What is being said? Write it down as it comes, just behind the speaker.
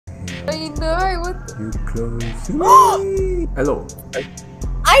I know. What? You close. Hello.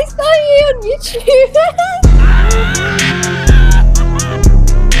 I saw you on YouTube.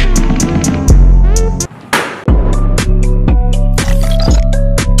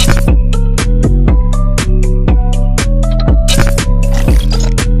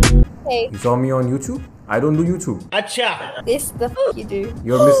 Hey. You saw me on YouTube? I don't do YouTube. Acha. This the f you do.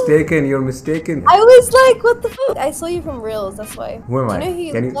 You're mistaken. You're mistaken. I was like, what the f? I saw you from Reels, that's why. Who am I? Do you know who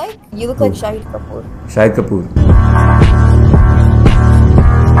you Can look you- like? You look Who? like Shahid Kapoor. Shahid Kapoor.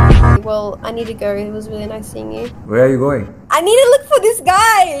 Well, I need to go. It was really nice seeing you. Where are you going? I need to look for this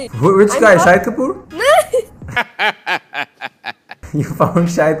guy. Which I'm guy? not- Shahid Kapoor? You found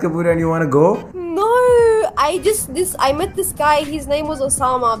Shahid Kapoor and you wanna go? No, I met this guy. His name was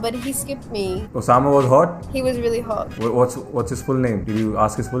Osama, but he skipped me. Osama was hot. He was really hot. What's his full name? Did you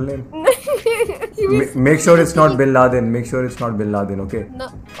ask his full name? He was, Make sure it's not Bin Laden. Make sure it's not Bin Laden. Okay. no.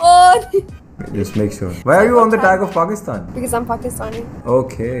 Oh, Just make sure. Why are you on the tag of Pakistan? because I'm Pakistani.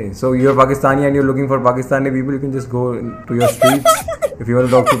 Okay, so you're Pakistani and you're looking for Pakistani people. You can just go to your streets if you want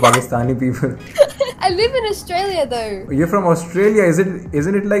to talk to Pakistani people. I live in Australia though. You're from Australia.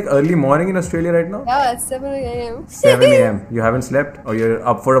 Isn't it like early morning in Australia right now? Yeah, it's 7 a.m. 7 a.m. You haven't slept, or you're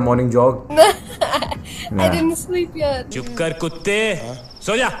up for a morning jog? I didn't sleep yet. चुप कर कुत्ते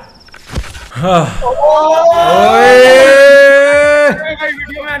सो जा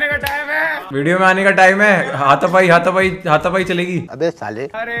video में आने का time है। हाथापाई चलेगी। अबे साले।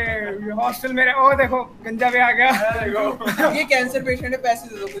 अरे हॉस्टल मेरे ओ देखो गंजा भी आ गया। ये कैंसर पेशेंट है, पैसे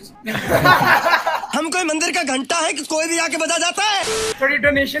दे दो कुछ। हम कोई मंदिर का घंटा है कि कोई भी आके बता जाता है। थोड़ी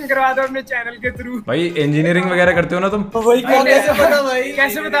डोनेशन करवा दो अपने चैनल के थ्रू। भाई इंजीनियरिंग वगैरह करते हो ना तुम? वही कैसे पता भाई?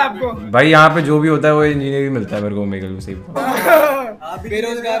 कैसे पता आपको? भाई यहाँ पे जो भी होता है वो इंजीनियरिंग मिलता है मेरे को ओमेगल में सही।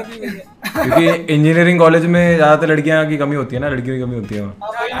 बेरोजगार भी है। क्योंकि इंजीनियरिंग कॉलेज में ज्यादातर लड़कियां की कमी होती है ना, लड़कियों की कमी होती है वहाँ।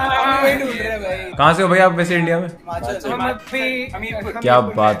 कहाँ से हो भाई आप वैसे इंडिया में? क्या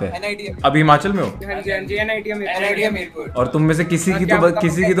बात है, अभी हिमाचल में हो? और तुम में से किसी की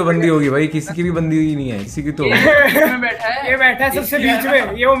तो बंदी होगी भाई, किसी की भी बंदी नहीं है, किसी की तो ये बैठा है सबसे बीच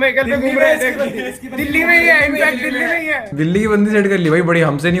में, ये ओमेगल पे घूम रहे हैं। दिल्ली में ही है, इनफैक्ट दिल्ली में ही है। दिल्ली की बंदी सेट कर ली भाई, बड़ी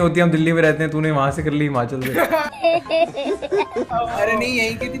हमसे नहीं होती, हम दिल्ली में रहते हैं, तूने वहां से कर ली हिमाचल से। अरे नहीं,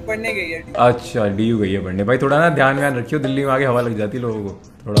 यहीं की थी, पढ़ने गई है। अच्छा डीयू गई है पढ़ने। भाई थोड़ा ना ध्यान रखियो, दिल्ली में आगे हवा लग जाती है लोगों को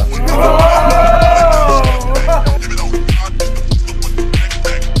थोड़ा।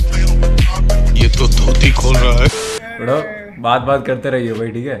 ये तो धोती खोल रहा है। थोड़ा बात करते रहिए भाई,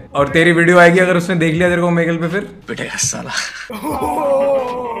 ठीक है? और तेरी वीडियो आएगी अगर उसने देख लिया तेरे को ओमेगल पे, फिर पिटेगा साला।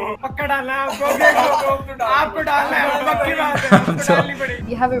 पक्का डालना है आपको डालना है, पक्की बात है, आपको डालनी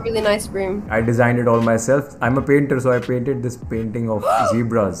पड़ेगी। You have a really nice room. I designed it all myself. I'm a painter, so I painted this painting of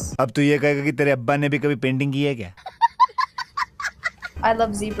zebras. अब तू ये कहेगा कि तेरे अब्बा ने भी कभी पेंटिंग की है क्या? I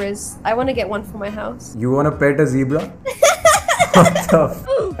love zebras. I want to get one for my house. You wanna pet a zebra? What the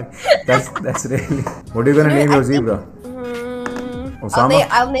fuck? That's really. What are you gonna name your zebra? Osama?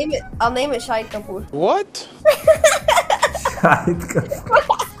 I'll name it Shahid Kapoor. What? Shahid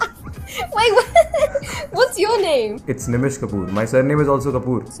Kapoor. Wait, what's your name? It's Nimish Kapoor. My surname is also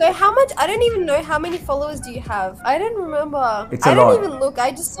Kapoor. So how much? I don't even know how many followers do you have. I don't remember. It's a I lot. didn't even look.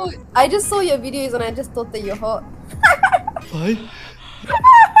 I just saw your videos and I just thought that you're hot.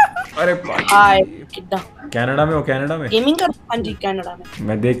 अरे हाय कितना Canada में हो? Canada में gaming कर? हाँ जी Canada में।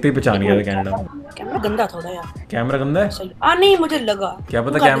 मैं देखते ही पहचान गया था कनाडा में। कैमरा गंदा थोड़ा यार। कैमरा गंदा है? सही। नहीं मुझे लगा। क्या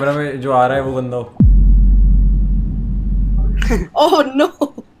पता कैमरा में जो आ रहा है वो गंदा हो। Oh no.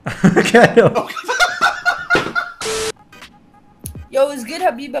 क्या हो? Yo, it's good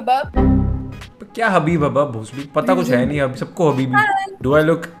Habib Abab. क्या हबीब हबा भोसड़ी, पता कुछ है नहीं, अब सबको Habibi. Do I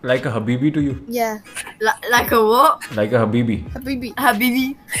look like a Habibi to you? Yeah. Like a what? Like a Habibi. Habibi. Habibi.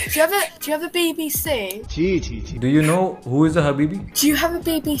 Do you have a BBC? Do you know who is a Habibi? Do you have a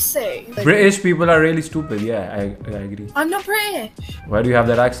BBC? British people are really stupid. Yeah, I agree. I'm not British. Why do you have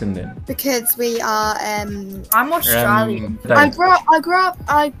that accent then? Because we are I'm Australian. Right.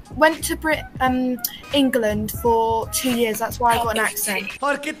 I went to England for 2 years. That's why I got an accent.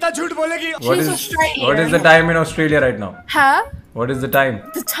 और कितना झूठ बोलेगी? She's Australian. What is the time in Australia right now? Huh? What is the time?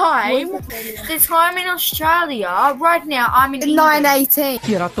 The time in Australia right now I'm in 9:18.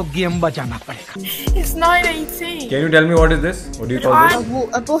 तेरा तो game बजाना पड़ेगा। It's 9:18. Can you tell me what is this? What do you call this?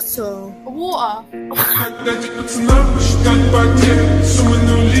 A bottle. Water.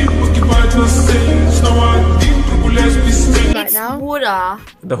 Right now. Water.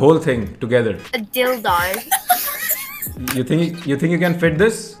 The whole thing together. A dildo. You think you can fit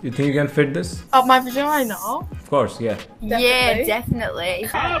this? You think you can fit this? Up my vagina? Of course, yeah. Yeah, definitely.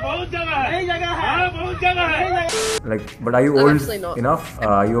 Like, but are you I'm old actually not. enough?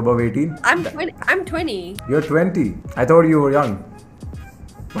 Are you above 18? I'm 20. I'm 20. You're 20. I thought you were young.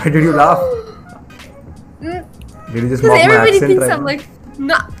 Why did you laugh? Did you just mock my Everybody accent thinks right I'm now? like,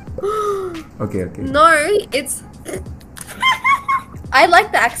 no. Okay, okay. No, it's. I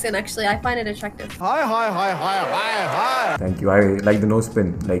like the accent actually. I find it attractive. Thank you. I like the nose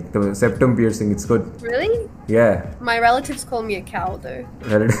pin, like the septum piercing. It's good. Really? Yeah. My relatives call me a cow though.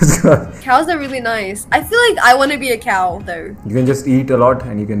 Relatives. Cows are really nice. I feel like I want to be a cow though. You can just eat a lot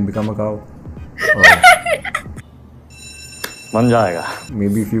and you can become a cow. Or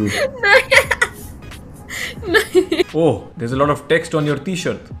maybe if you. Oh, there's a lot of text on your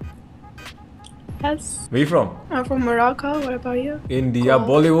t-shirt. Yes. Where you from? I'm from Morocco. What about you? India,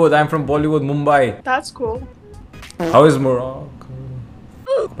 Bollywood. I'm from Bollywood, Mumbai. That's cool. How is Morocco?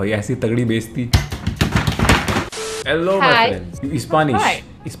 भाई ऐसी तगड़ी बेइज्जती. Hello, my Hi. friends. You Spanish. Hi.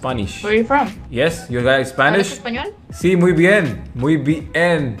 Spanish. Where are you from? Yes, you guys Spanish? ¿Hablas español? Sí, muy bien. Muy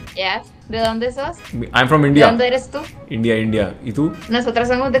bien. Yes. ¿De dónde sos? I'm from ¿De India. dónde eres tú? India, India. ¿Y tú? Nosotras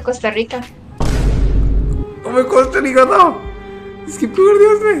somos de Costa Rica. Oh, मैं Costa Rica था. Skip कर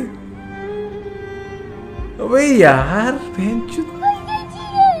दिया उसने. अबे यार, बेंचू.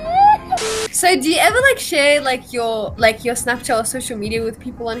 So do you ever like share like your Snapchat or social media with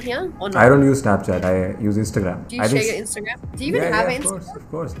people on here or not? I don't use Snapchat. I use Instagram. Do you share your Instagram? Do you even Yeah, have yeah, an of Instagram? course,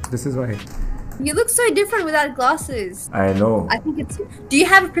 of course. This is why. You look so different without glasses. I know. I think it's. Do you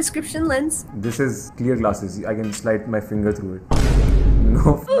have a prescription lens? This is clear glasses. I can slide my finger through it.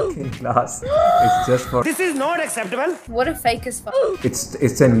 No fucking glass. It's just for. This is not acceptable. What a fake as fuck.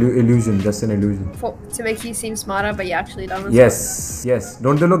 It's an illusion. Just an illusion. To make you seem smarter, but you actually don't. Yes, yes.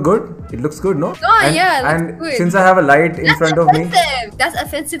 Don't they look good? It looks good, no? Oh, and, yeah, it looks and good. since I have a light in front of me, Offensive. That's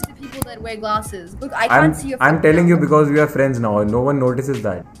offensive to people that wear glasses. Look, I can't see your. I'm telling you because we are friends now. No one notices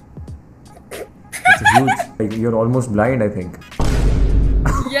that. It's huge. Like, you're almost blind, I think.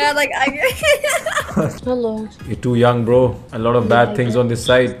 Yeah, like I. Hello. You're too young, bro. A lot of bad things on this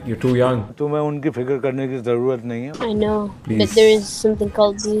side. You're too young. तुम्हें उनकी फिक्र करने की जरूरत नहीं है. I know. Please. But there is something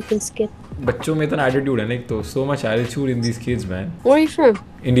called you can skip. बच्चों में इतना attitude है ना, एक तो so much attitude in these kids, man. Where are you from?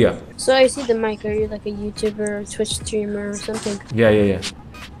 India. So I see the mic. Are you like a YouTuber or Twitch streamer or something? Yeah, yeah, yeah.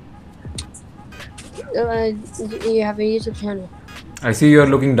 You have a YouTube channel. I see you're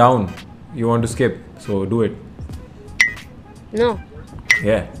looking down. You want to skip, so do it. No.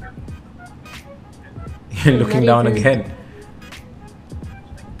 Yeah. You're looking down even- again.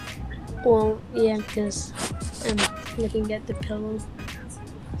 Well, yeah, because I'm looking at the pillow.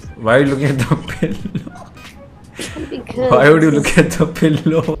 Why are you looking at the pillow? Because Why would you look at the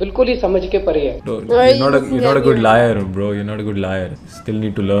pillow? बिल्कुल ही समझ के परे है. No, Why are you're you not a, looking you're not a at good me? liar, bro. You're not a good liar. Still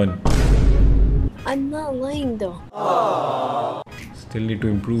need to learn. I'm not lying though. Still need to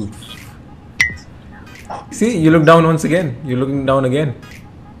improve. See, you look down once again. You're looking down again.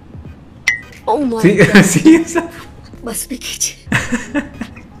 Oh my See, god. see yourself. Must be कीजिए.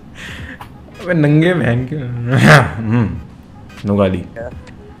 अबे नंगे बहन के. No gali.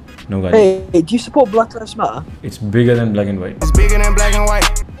 No gali. Hey, do you support Black Lives Matter? It's bigger than black and white. It's bigger than black and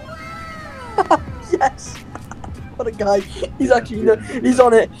white. Yes. What a guy. He's actually, he's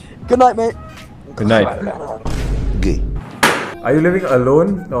on it. Good night, mate. Good night. Gay. Are you living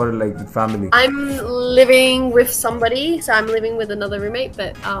alone or like with family? I'm living with somebody, so I'm living with another roommate,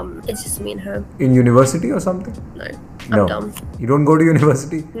 but it's just me and her. In university or something? No, No. I'm dumb. You don't go to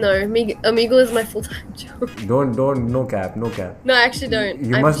university? No, omegle is my full-time job. No cap, no cap. No, I actually don't.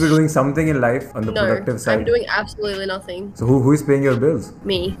 You must be doing something in life on the No, productive side. I'm doing absolutely nothing. So who is paying your bills?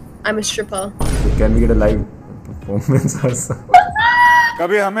 Me. I'm a stripper. So can we get a live performance or something?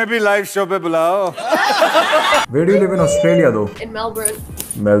 कभी हमें भी live show पे बुलाओ. Where do you live in Australia though? In Melbourne.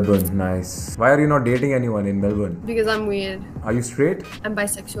 Melbourne, nice. Why are you not dating anyone in Melbourne? Because I'm weird. Are you straight? I'm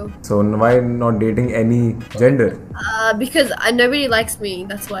bisexual. So why not dating any gender? Because nobody likes me,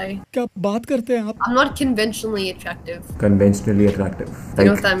 that's why. क्या बात करते हैं आप? I'm not conventionally attractive. Conventionally attractive. You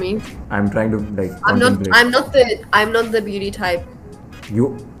know what that means? I'm trying to like contemplate. I'm not the beauty type.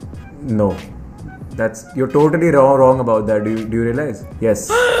 You, no. You're totally wrong about that. Do you realize? Yes.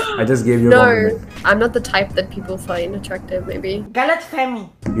 I just gave you a No, compliment. I'm not the type that people find attractive, maybe.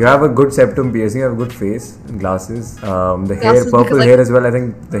 You have a good septum piercing, you have a good face, glasses. The hair, Glasses purple because, like- hair as well. I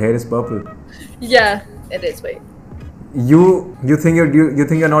think the hair is purple. Yeah, it is, wait. You think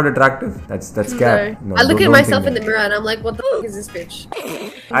you're not attractive? That's cap. No, I look don't at myself think in the mirror and I'm like, what the f is this bitch?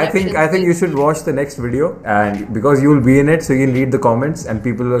 I think you should watch the next video, and because you will be in it, so you can read the comments, and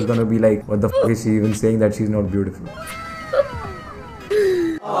people are gonna be like, what the f is she even saying that she's not beautiful?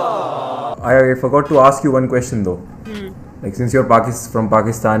 I forgot to ask you one question though. Like since you're from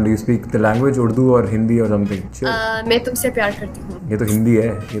Pakistan, do you speak the language Urdu or Hindi or something? Sure. मैं तुमसे प्यार करती हूँ. ये तो हिंदी है.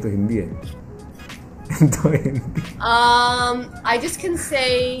 तो Hindi. I just can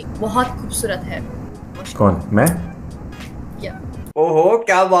say बहुत खूबसूरत है. कौन? मैं? Yeah. ओहो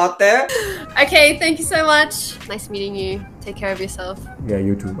क्या बात है. Okay, thank you so much. Nice meeting you. Take care of yourself. Yeah,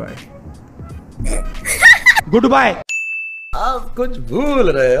 you too. Bye. Goodbye. आप कुछ भूल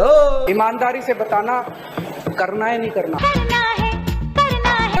रहे हो. ईमानदारी से बताना करना है नहीं करना.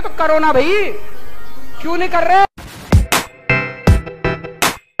 करना है तो करो ना भाई. क्यों नहीं कर रहे?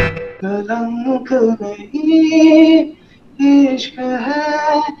 कलंक नहीं इश्क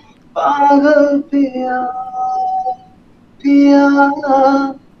है पागल पिया पिया.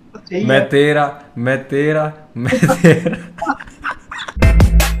 मैं तेरा